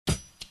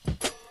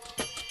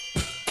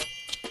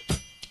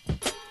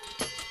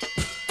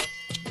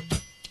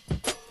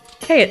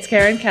Hey, it's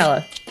Kara and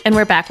Kala. And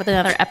we're back with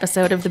another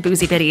episode of the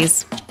Boozy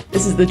Biddies.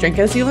 This is the Drink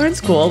As You Learn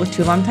School with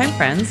two longtime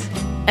friends.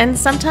 And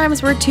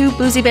sometimes we're two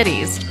boozy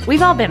biddies.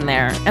 We've all been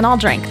there, and all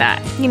drank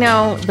that. You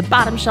know, the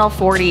bottom shelf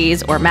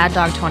 40s, or Mad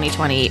Dog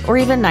 2020, or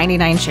even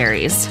 99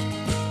 cherries.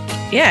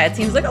 Yeah, it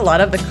seems like a lot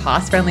of the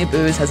cost-friendly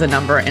booze has a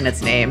number in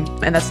its name,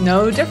 and that's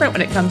no different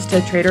when it comes to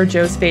Trader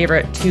Joe's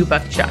favorite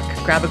 $2 Chuck.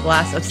 Grab a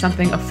glass of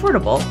something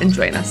affordable and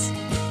join us.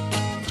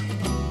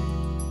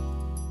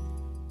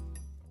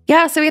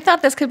 Yeah, so we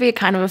thought this could be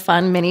kind of a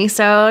fun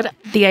mini-sode.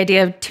 The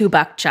idea of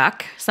 $2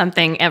 Chuck,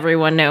 something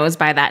everyone knows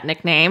by that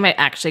nickname. It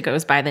actually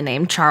goes by the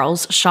name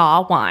Charles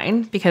Shaw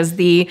Wine because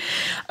the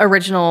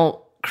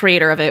original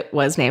creator of it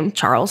was named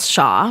Charles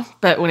Shaw.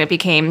 But when it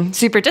became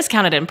super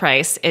discounted in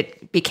price,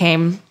 it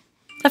became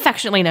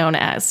affectionately known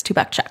as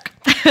 $2 Chuck.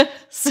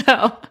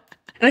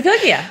 And I feel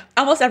like, yeah,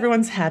 almost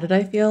everyone's had it,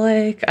 I feel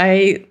like.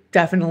 I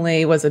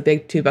definitely was a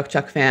big $2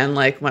 Chuck fan,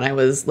 like when I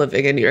was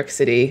living in New York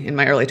City in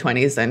my early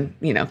 20s and,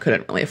 you know,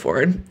 couldn't really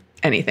afford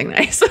anything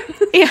nice.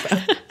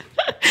 Yeah.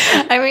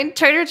 I mean,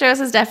 Trader Joe's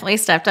has definitely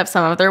stepped up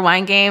some of their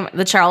wine game.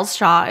 The Charles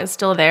Shaw is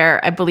still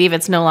there. I believe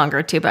it's no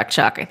longer $2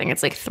 Chuck. I think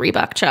it's like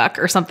 $3 Chuck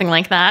or something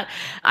like that.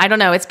 I don't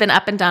know. It's been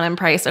up and down in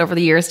price over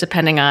the years,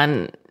 depending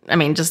on, I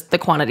mean, just the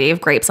quantity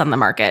of grapes on the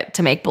market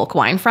to make bulk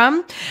wine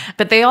from.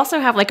 But they also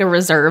have like a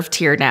reserve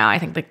tier now. I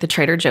think like the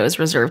Trader Joe's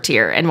reserve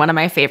tier. And one of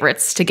my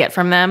favorites to get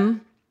from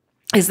them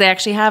is they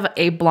actually have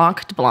a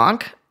Blanc de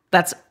Blanc.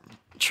 That's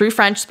true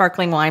French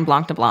sparkling wine,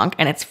 Blanc de Blanc,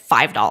 and it's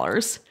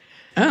 $5.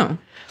 Oh.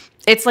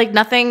 It's like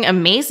nothing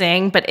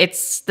amazing, but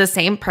it's the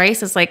same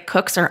price as like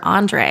Cook's or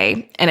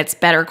Andre, and it's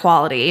better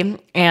quality,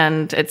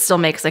 and it still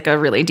makes like a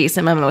really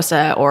decent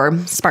mimosa or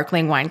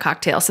sparkling wine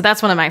cocktail. So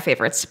that's one of my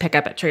favorites to pick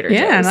up at Trader Joe's.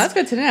 Yeah, that's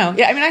good to know.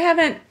 Yeah, I mean, I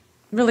haven't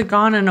really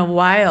gone in a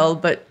while,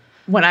 but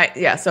when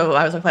so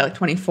I was like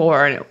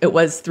 24, and it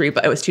was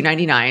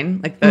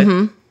 $2.99, like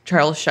the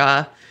Charles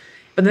Shaw.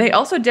 But they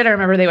also did, I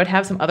remember they would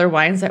have some other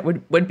wines that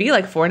would be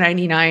like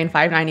 $4.99,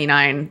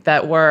 $5.99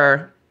 that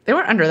they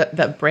weren't under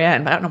the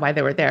brand, but I don't know why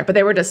they were there. But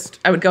they were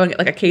just, I would go and get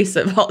like a case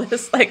of all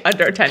this like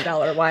under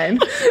 $10 wine.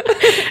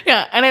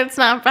 Yeah, and it's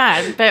not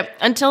bad. But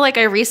until like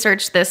I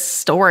researched this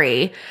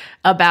story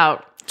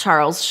about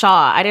Charles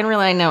Shaw, I didn't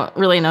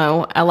really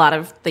know a lot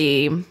of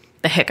the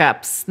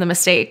hiccups, the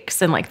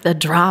mistakes, and like the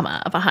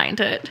drama behind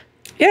it.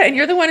 Yeah, and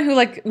you're the one who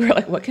we were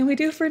like, what can we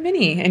do for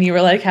Minnie? And you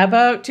were like, how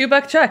about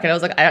 $2 Chuck? And I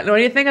was like, I don't know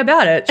anything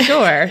about it.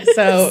 Sure.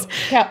 So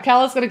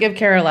Kala's going to give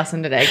Kara a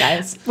lesson today,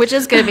 guys. Which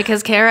is good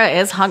because Kara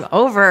is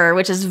hungover,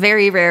 which is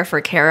very rare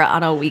for Kara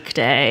on a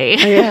weekday.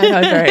 Yeah, no,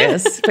 it very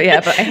is.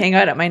 But I hang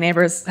out at my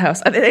neighbor's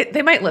house.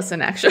 They might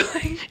listen,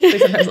 actually. They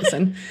sometimes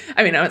listen.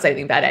 I mean, I don't say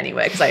anything bad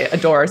anyway because I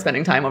adore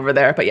spending time over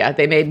there. But yeah,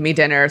 they made me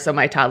dinner. So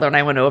my toddler and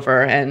I went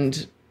over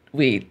and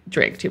we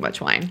drank too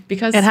much wine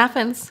because it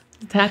happens.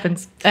 It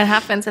happens.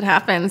 It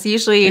happens.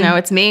 Usually,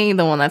 it's me,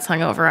 the one that's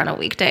hungover on a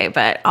weekday,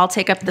 but I'll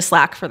take up the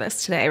slack for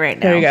this today right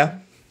now. There you go.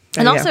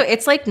 And also,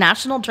 it's like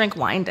National Drink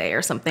Wine Day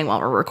or something while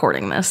we're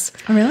recording this.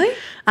 Oh, really?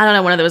 I don't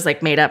know, one of those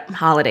like made up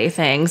holiday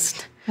things.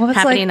 Well, that's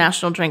happening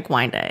National Drink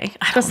Wine Day.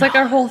 That's like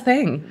our whole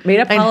thing.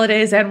 Made up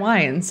holidays and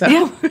wine. So,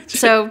 yeah.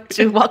 So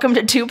welcome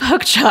to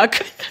 $2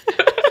 Chuck.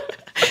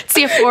 It's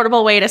the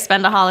affordable way to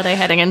spend a holiday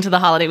heading into the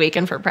holiday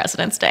weekend for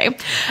President's Day.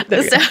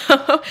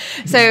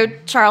 So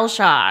Charles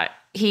Shaw,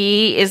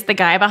 he is the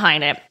guy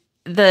behind it.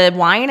 The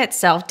wine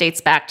itself dates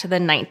back to the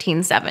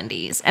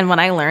 1970s. And what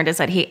I learned is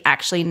that he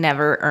actually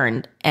never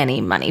earned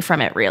any money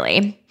from it,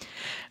 really.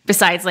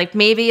 Besides, like,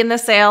 maybe in the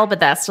sale, but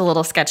that's a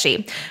little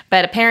sketchy.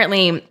 But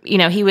apparently,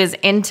 he was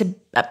in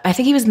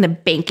the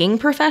banking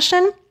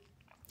profession.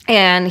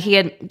 And he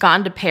had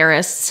gone to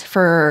Paris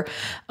for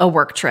a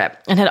work trip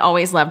and had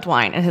always loved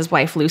wine. And his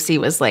wife, Lucy,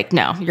 was like,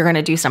 no, you're going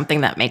to do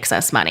something that makes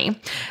us money.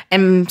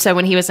 And so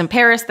when he was in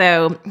Paris,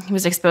 though, he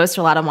was exposed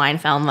to a lot of wine,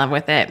 fell in love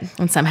with it,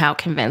 and somehow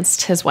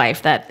convinced his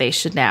wife that they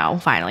should now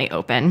finally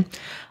open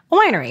a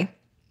winery.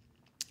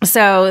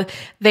 So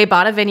they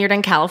bought a vineyard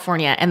in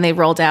California and they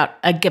rolled out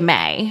a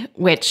Gamay,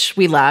 which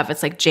we love.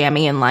 It's like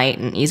jammy and light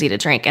and easy to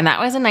drink. And that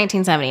was in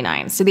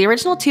 1979. So the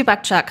original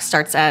 $2 Chuck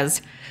starts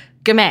as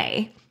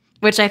Gamay,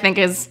 which I think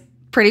is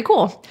pretty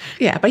cool.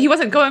 Yeah, but he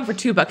wasn't going for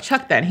 $2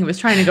 Chuck then. He was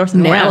trying to go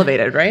something more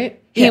elevated, right?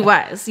 He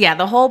was. Yeah,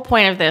 the whole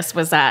point of this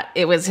was that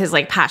it was his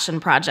like passion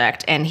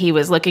project and he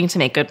was looking to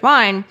make good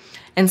wine.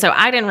 And so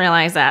I didn't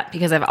realize that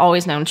because I've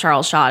always known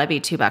Charles Shaw to be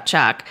 $2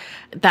 Chuck,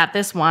 that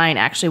this wine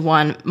actually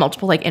won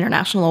multiple like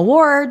international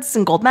awards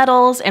and gold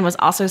medals and was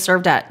also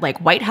served at like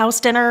White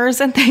House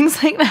dinners and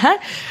things like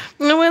that.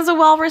 It was a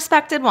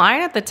well-respected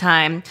wine at the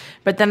time.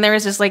 But then there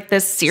was just like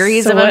this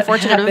series of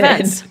unfortunate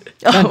events.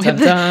 Dun, dun,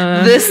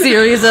 dun. This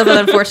series of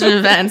unfortunate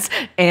events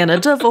and a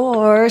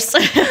divorce.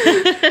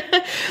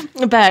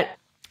 But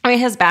I mean,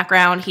 his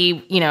background,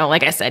 he,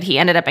 like I said, he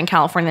ended up in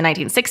California in the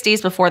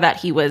 1960s. Before that,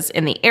 he was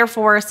in the Air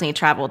Force and he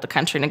traveled the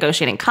country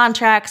negotiating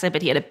contracts.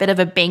 But he had a bit of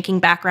a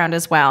banking background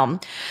as well.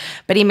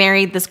 But he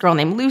married this girl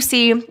named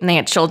Lucy and they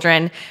had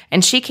children.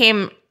 And she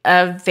came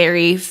a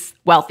very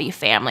wealthy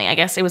family. I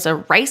guess it was a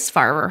rice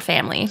farmer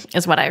family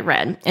is what I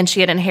read. And she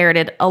had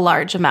inherited a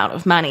large amount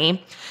of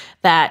money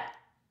that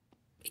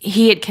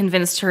he had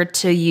convinced her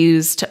to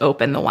use to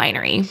open the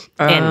winery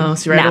in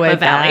so right Napa away,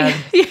 Valley.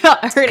 Yeah,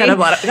 got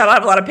to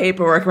have a lot of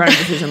paperwork around a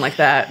decision like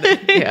that.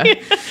 Yeah.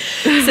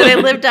 So they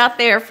lived out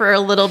there for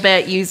a little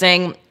bit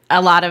using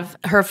a lot of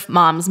her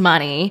mom's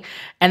money,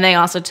 and they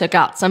also took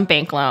out some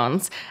bank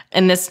loans.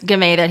 And this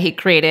gamay that he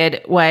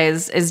created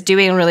is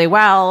doing really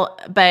well,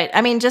 but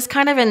I mean, just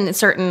kind of in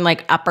certain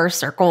like upper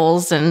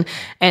circles and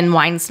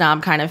wine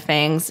snob kind of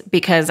things,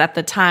 because at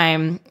the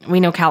time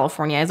we know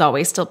California has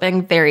always still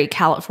been very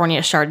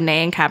California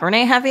Chardonnay and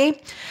Cabernet heavy.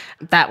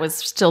 That was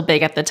still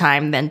big at the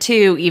time then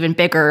too, even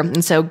bigger.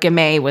 And so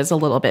gamay was a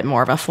little bit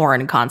more of a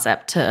foreign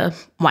concept to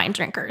wine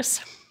drinkers.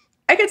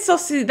 I could still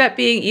see that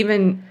being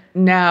even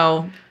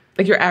now.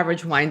 Like your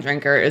average wine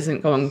drinker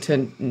isn't going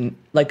to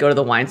like go to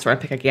the wine store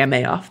and pick a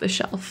gamay off the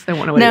shelf. They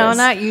won't know what it is. No,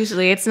 not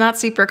usually. It's not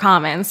super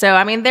common. So,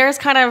 I mean, there's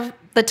kind of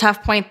the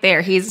tough point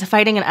there. He's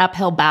fighting an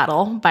uphill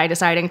battle by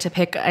deciding to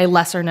pick a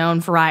lesser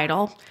known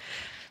varietal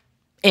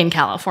in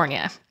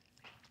California.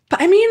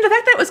 But I mean, the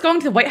fact that it was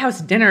going to White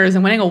House dinners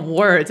and winning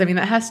awards, I mean,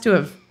 that has to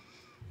have,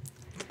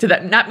 did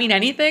that not mean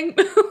anything?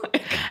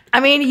 I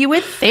mean, you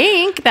would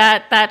think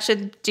that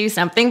should do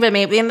something, but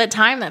maybe in the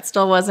time that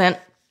still wasn't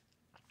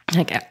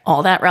like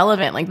all that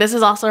relevant. Like this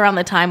is also around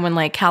the time when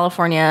like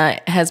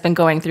California has been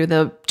going through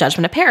the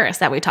Judgment of Paris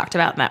that we talked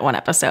about in that one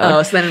episode.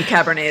 Oh, so then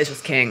Cabernet is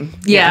just king.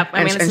 Yeah.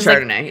 I mean, and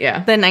Chardonnay,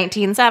 like the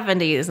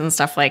 1970s and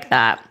stuff like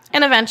that.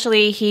 And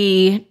eventually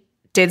he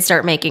did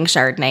start making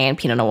Chardonnay and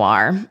Pinot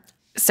Noir.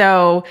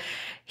 So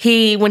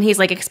when he's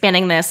like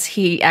expanding this,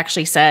 he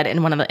actually said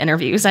in one of the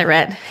interviews I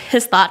read,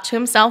 his thought to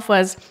himself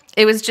was,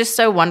 it was just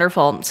so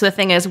wonderful. So the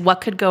thing is, what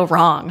could go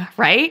wrong,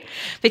 right?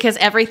 Because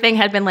everything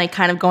had been like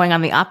kind of going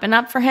on the up and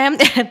up for him.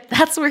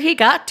 That's where he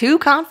got too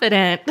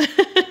confident.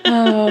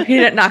 Oh, he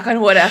didn't knock on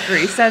wood after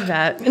he said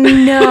that.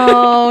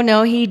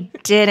 No, he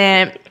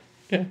didn't.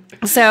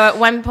 So at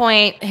one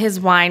point, his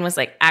wine was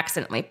like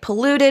accidentally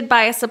polluted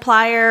by a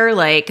supplier.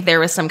 Like there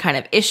was some kind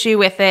of issue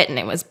with it and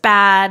it was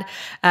bad.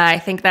 I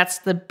think that's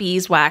the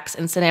beeswax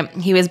incident.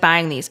 He was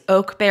buying these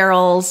oak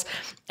barrels,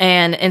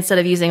 and instead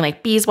of using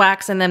like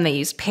beeswax in them, they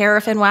used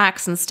paraffin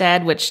wax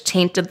instead, which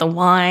tainted the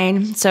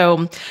wine.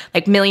 So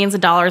like millions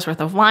of dollars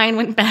worth of wine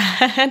went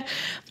bad.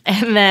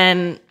 And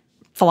then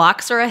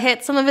phylloxera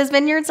hit some of his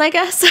vineyards, I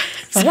guess.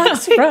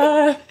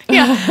 Phylloxera.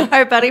 Yeah,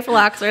 our buddy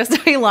phylloxera. So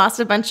he lost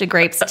a bunch of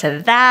grapes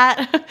to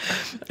that.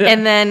 Yeah.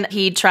 And then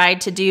he tried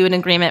to do an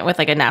agreement with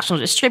like a national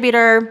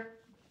distributor,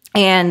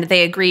 and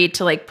they agreed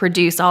to like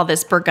produce all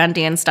this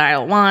Burgundian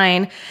style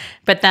wine.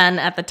 But then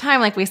at the time,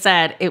 like we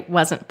said, it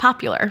wasn't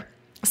popular.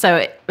 So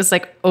it was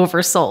like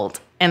oversold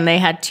and they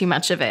had too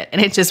much of it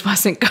and it just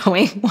wasn't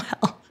going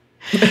well.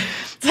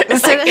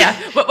 It's like, yeah,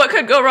 but what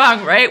could go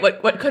wrong, right?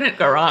 What couldn't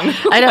go wrong?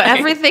 I know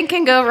everything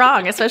can go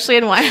wrong, especially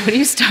in wine when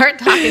you start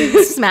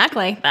talking smack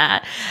like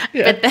that.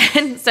 Yeah. But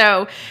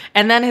then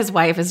and then his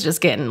wife is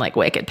just getting like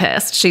wicked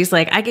pissed. She's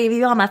like, I gave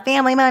you all my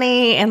family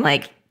money and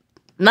like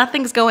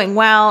nothing's going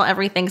well.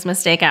 Everything's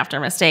mistake after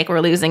mistake.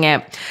 We're losing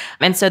it.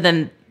 And so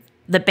then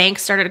the bank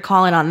started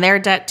calling on their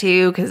debt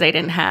too because they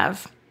didn't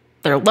have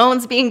their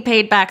loans being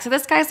paid back. So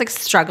this guy's like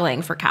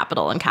struggling for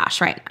capital and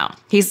cash right now.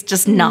 He's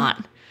just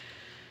not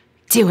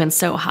doing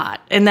so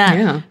hot. And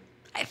that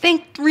I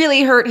think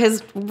really hurt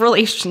his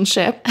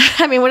relationship.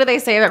 I mean, what do they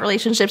say about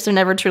relationships are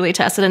never truly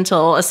tested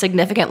until a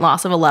significant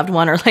loss of a loved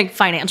one or like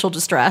financial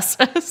distress.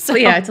 So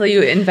yeah, until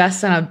you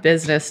invest in a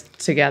business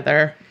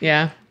together.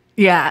 Yeah.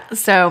 Yeah.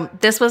 So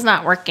this was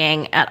not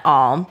working at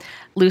all.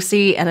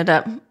 Lucy ended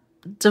up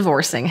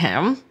divorcing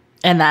him.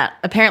 And that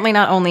apparently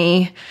not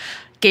only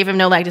gave him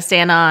no leg to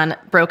stand on,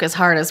 broke his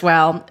heart as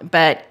well,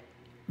 but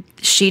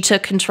she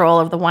took control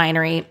of the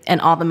winery and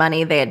all the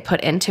money they had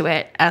put into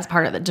it as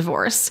part of the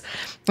divorce.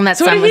 And that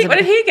so what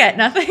did he get?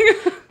 Nothing?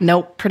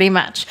 Nope, pretty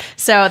much.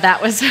 So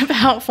that was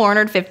about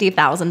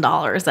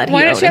 $450,000 that he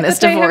owed in this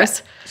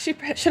divorce. She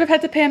should have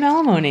had to pay him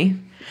alimony.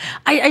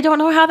 I don't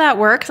know how that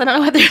works. I don't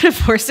know what their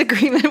divorce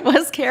agreement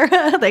was,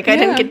 Kara. Like, I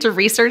didn't get to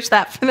research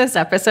that for this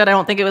episode. I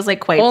don't think it was like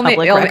quite public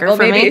record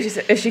for me.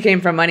 If she came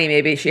from money,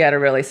 maybe she had a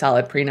really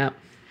solid prenup.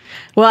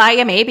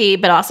 Well, maybe,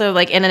 but also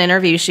like in an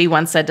interview, she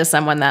once said to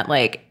someone that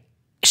like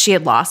she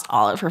had lost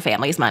all of her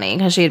family's money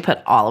because she had put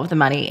all of the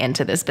money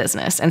into this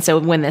business. And so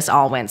when this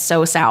all went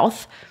so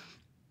south,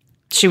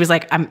 she was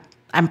like,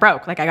 I'm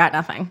broke. Like I got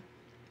nothing.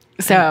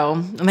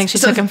 So I think she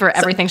took him for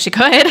everything she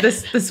could.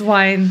 This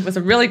wine was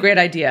a really great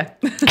idea.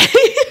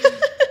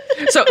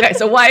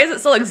 So why does it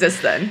still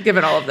exist then,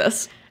 given all of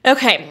this?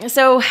 Okay,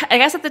 so I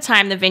guess at the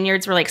time the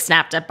vineyards were like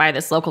snapped up by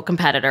this local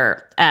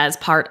competitor as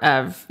part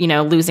of,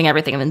 losing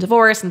everything in the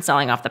divorce and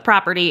selling off the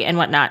property and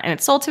whatnot. And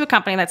it's sold to a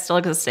company that still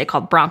exists today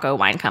called Bronco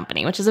Wine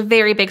Company, which is a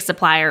very big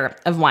supplier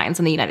of wines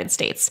in the United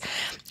States.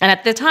 And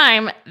at the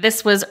time,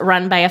 this was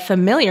run by a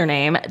familiar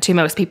name to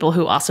most people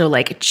who also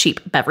like cheap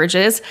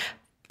beverages,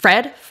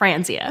 Fred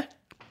Franzia.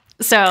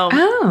 So,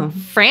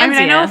 Franzia. I mean,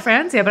 I know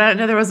Franzia, but I didn't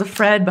know there was a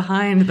Fred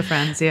behind the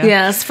Franzia.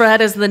 Yes, Fred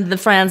is the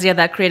Franzia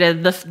that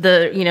created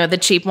the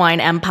cheap wine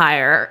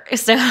empire.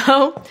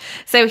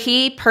 So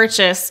he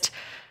purchased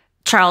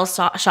Charles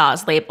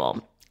Shaw's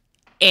label,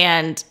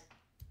 and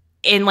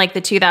in like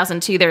the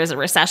 2002, there was a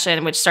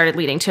recession, which started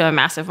leading to a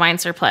massive wine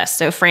surplus.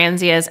 So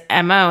Franzia's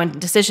MO and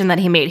decision that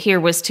he made here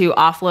was to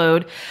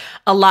offload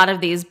a lot of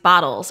these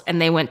bottles,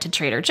 and they went to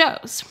Trader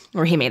Joe's,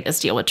 where he made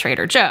this deal with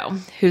Trader Joe,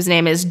 whose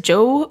name is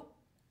Joe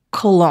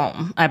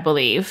Coulombe, I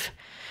believe.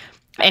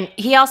 And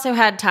he also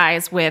had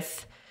ties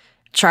with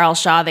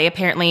Charles Shaw. They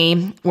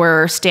apparently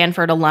were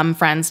Stanford alum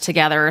friends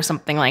together or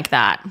something like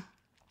that.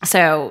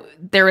 So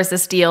there was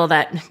this deal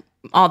that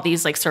all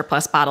these like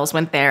surplus bottles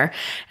went there,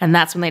 and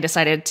that's when they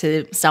decided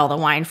to sell the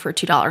wine for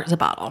 $2 a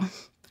bottle.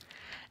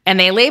 And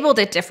they labeled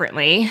it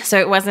differently. So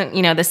it wasn't,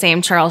 the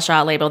same Charles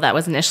Shaw label that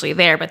was initially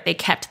there, but they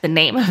kept the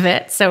name of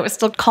it. So it was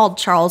still called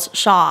Charles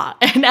Shaw.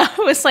 And now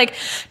it was like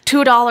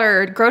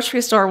 $2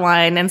 grocery store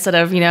wine instead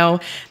of,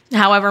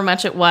 however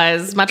much it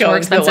was, much more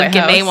expensive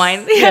Gamay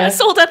wine. Yeah,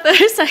 sold at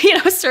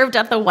the, served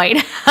at the White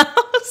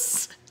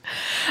House.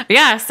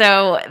 Yeah,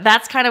 so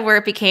that's kind of where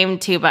it became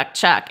 $2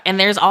 Chuck. And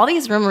there's all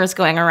these rumors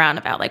going around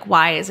about like,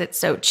 why is it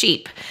so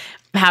cheap?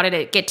 How did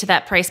it get to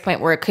that price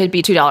point where it could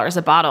be $2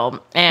 a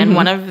bottle? And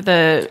one of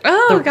the...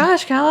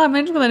 gosh, Kala, I'm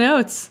into the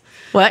notes.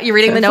 What? You're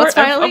reading the notes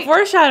finally? A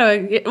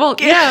foreshadowing. Well,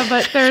 yeah,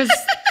 but there's...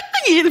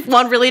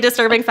 one really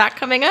disturbing fact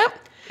coming up?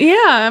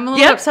 Yeah, I'm a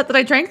little upset that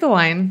I drank the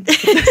wine.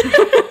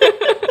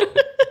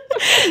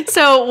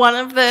 So one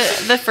of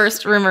the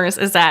first rumors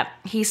is that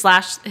he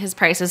slashed his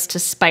prices to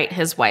spite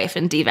his wife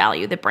and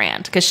devalue the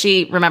brand, because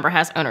she, remember,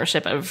 has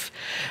ownership of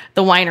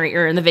the winery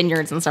or in the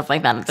vineyards and stuff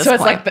like that at this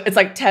point. It's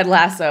like Ted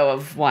Lasso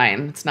of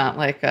wine. It's not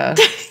like a...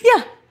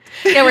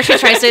 Yeah, where she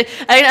tries to...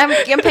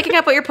 I'm picking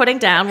up what you're putting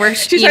down. Where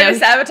she's trying to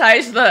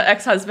sabotage the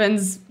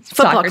ex-husband's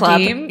football club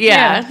team.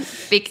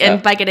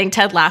 And by getting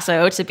Ted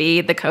Lasso to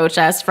be the coach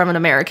as from an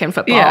American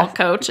football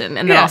coach, and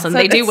then all of a sudden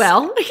they do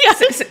well.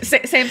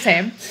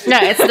 Same. No,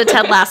 it's the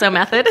Ted Lasso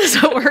method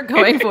is what we're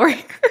going for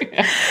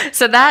here.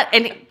 So that,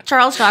 and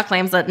Charles Shaw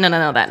claims that no,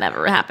 that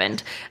never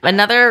happened.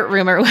 Another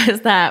rumor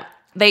was that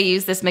they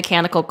use this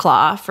mechanical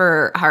claw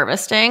for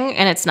harvesting,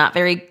 and it's not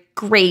very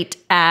great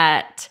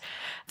at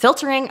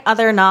filtering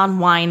other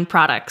non-wine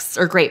products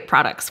or grape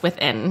products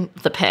within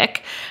the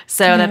pick,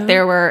 so that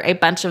there were a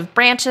bunch of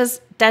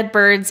branches, dead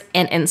birds,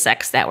 and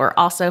insects that were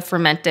also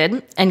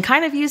fermented and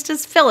kind of used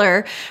as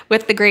filler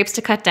with the grapes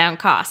to cut down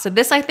costs. So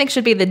this, I think,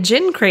 should be the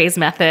gin craze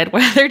method,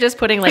 where they're just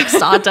putting like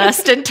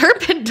sawdust and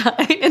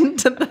turpentine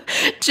into the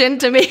gin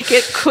to make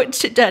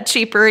it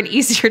cheaper and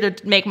easier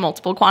to make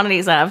multiple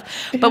quantities of.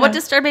 But what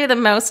disturbed me the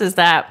most is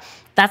that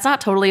that's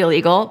not totally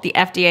illegal. The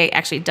FDA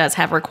actually does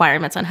have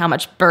requirements on how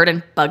much bird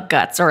and bug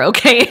guts are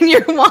okay in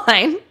your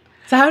wine.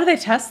 So how do they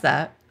test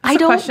that? That's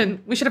a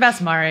question we should have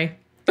asked Mari.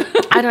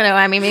 I don't know.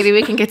 I mean, maybe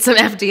we can get some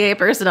FDA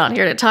person on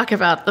here to talk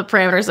about the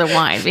parameters of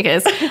wine,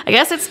 because I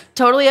guess it's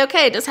totally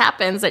okay. It just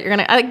happens that you're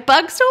going to... Like,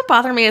 bugs don't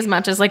bother me as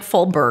much as like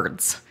full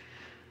birds.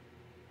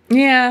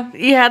 Yeah.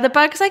 Yeah, the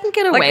bugs I can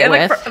get away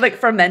with. Like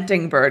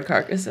fermenting bird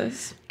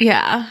carcasses.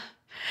 Yeah.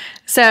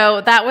 So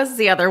that was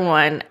the other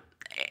one.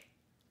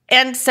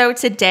 And so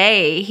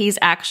today he's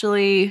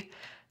actually,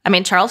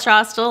 Charles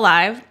Shaw is still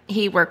alive.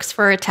 He works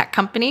for a tech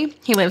company.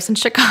 He lives in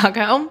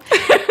Chicago.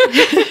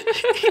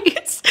 He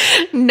has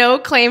no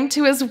claim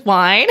to his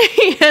wine.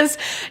 He has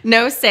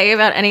no say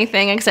about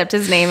anything except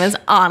his name is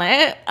on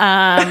it.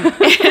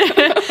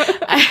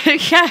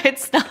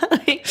 It's not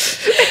like...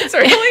 It's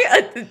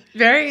really a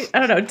very,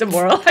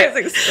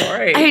 demoralizing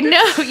story. I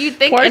know. You'd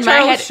think poor in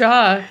Charles my head...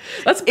 Shaw.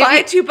 Let's buy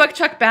a $2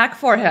 Chuck back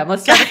for him.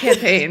 Let's start a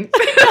campaign.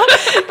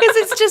 Because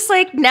it's just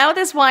like, now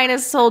this wine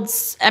is sold,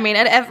 at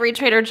every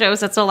Trader Joe's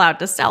that's allowed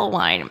to sell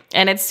wine.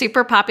 And it's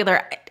super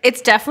popular.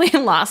 It's definitely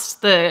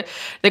lost the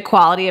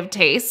quality of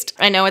taste.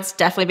 I know it's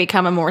definitely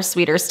become a more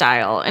sweeter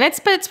style.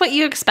 But it's what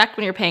you expect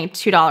when you're paying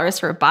 $2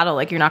 for a bottle.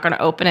 Like, you're not going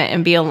to open it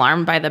and be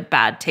alarmed by the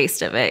bad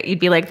taste of it. You'd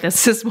be like,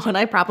 this is what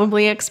I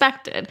probably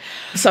expected.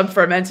 Some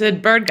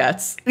fermented bird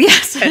guts.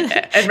 Yes. And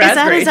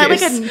raspberry is that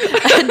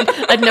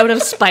juice. Like a note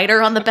of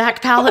spider on the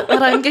back palate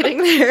that I'm getting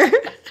there?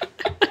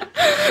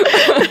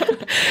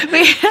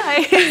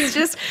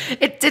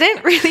 It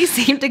didn't really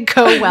seem to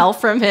go well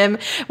from him.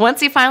 Once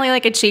he finally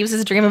achieves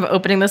his dream of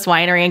opening this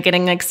winery and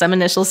getting some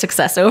initial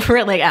success over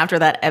it, after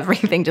that,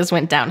 everything just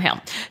went downhill.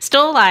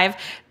 Still alive,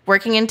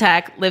 working in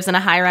tech, lives in a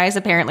high rise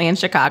apparently in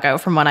Chicago,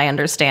 from what I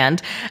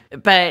understand.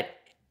 But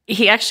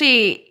he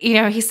actually,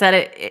 he said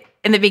it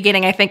in the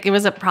beginning, I think it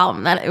was a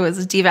problem that it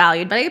was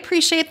devalued, but I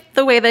appreciate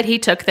the way that he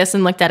took this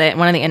and looked at it. In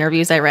one of the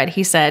interviews I read,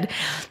 he said,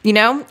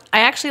 I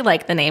actually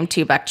like the name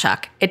 $2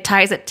 Chuck. It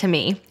ties it to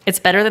me. It's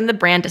better than the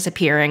brand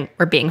disappearing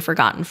or being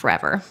forgotten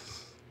forever.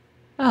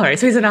 All right,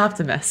 so he's an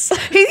optimist.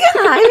 He's a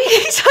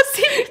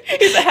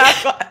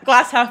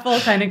glass half full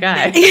kind of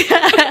guy.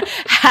 Yeah,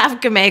 half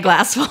Gamay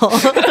glass full.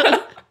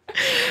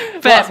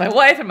 But lost my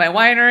wife and my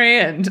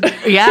winery, and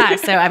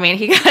so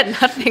he got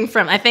nothing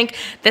from. I think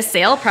the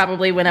sale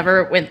probably, whenever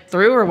it went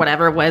through or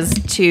whatever, was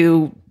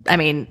to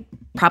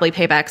probably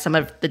pay back some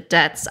of the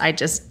debts. I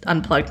just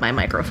unplugged my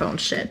microphone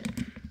shit.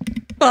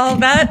 Well,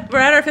 we're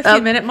at our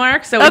 15-minute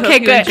mark, so we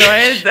hope you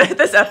enjoyed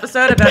this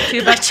episode about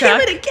 $2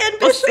 Chuck.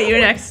 We'll see you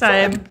next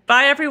time.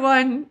 Bye,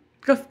 everyone.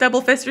 Go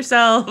double fist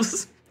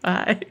yourselves.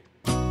 Bye.